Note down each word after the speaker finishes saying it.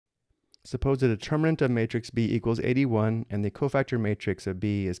Suppose the determinant of matrix B equals 81 and the cofactor matrix of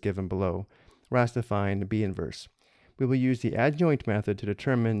B is given below. We're asked to find B inverse. We will use the adjoint method to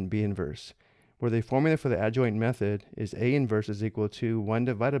determine B inverse, where the formula for the adjoint method is A inverse is equal to 1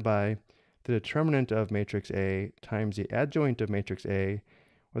 divided by the determinant of matrix A times the adjoint of matrix A,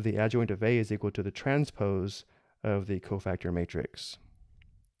 where the adjoint of A is equal to the transpose of the cofactor matrix.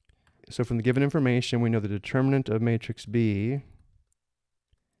 So from the given information, we know the determinant of matrix B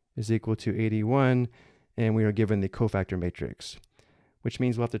is equal to 81, and we are given the cofactor matrix, which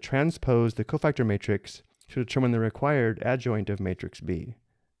means we'll have to transpose the cofactor matrix to determine the required adjoint of matrix B.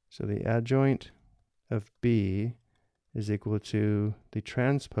 So the adjoint of B is equal to the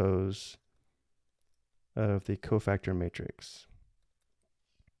transpose of the cofactor matrix.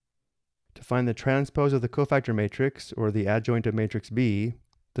 To find the transpose of the cofactor matrix, or the adjoint of matrix B,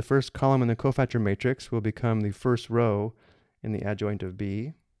 the first column in the cofactor matrix will become the first row in the adjoint of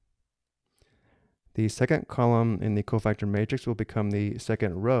B. The second column in the cofactor matrix will become the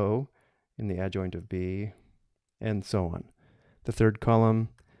second row in the adjoint of B, and so on. The third column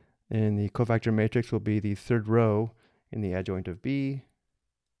in the cofactor matrix will be the third row in the adjoint of B,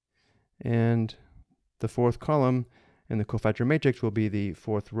 and the fourth column in the cofactor matrix will be the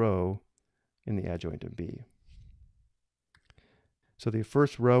fourth row in the adjoint of B. So the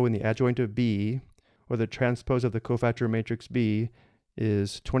first row in the adjoint of B, or the transpose of the cofactor matrix B,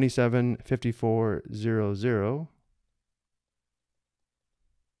 is 27, 54, 0, 0.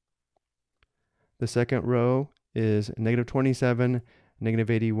 The second row is negative 27, negative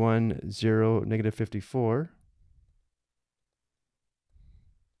 81, 0, negative 54.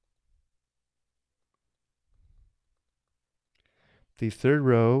 The third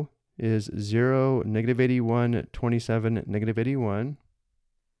row is 0, negative 81, 27, negative 81.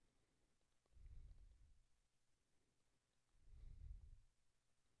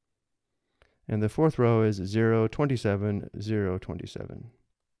 And the fourth row is 0, 27, 0, 27.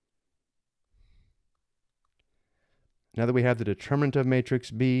 Now that we have the determinant of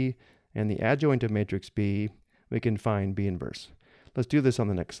matrix B and the adjoint of matrix B, we can find B inverse. Let's do this on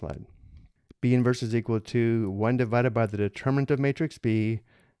the next slide. B inverse is equal to 1 divided by the determinant of matrix B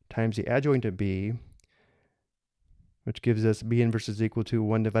times the adjoint of B, which gives us B inverse is equal to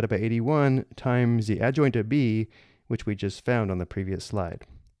 1 divided by 81 times the adjoint of B, which we just found on the previous slide.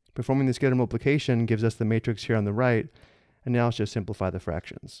 Performing the scalar multiplication gives us the matrix here on the right, and now let's just simplify the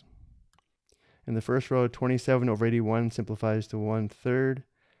fractions. In the first row, 27 over 81 simplifies to 1/3,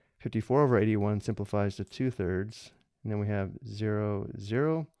 54 over 81 simplifies to 2/3, and then we have 0,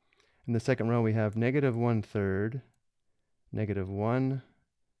 0. In the second row, we have negative 1/3, negative 1,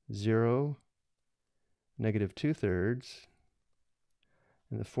 0, negative 2/3.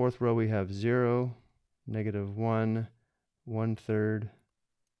 In the fourth row, we have 0, negative 1, 1/3,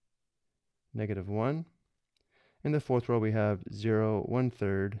 negative 1. In the fourth row, we have 0,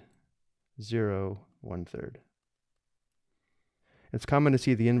 1/3, 0, 1/3. It's common to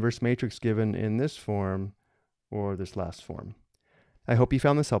see the inverse matrix given in this form or this last form. I hope you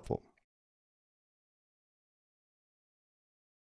found this helpful.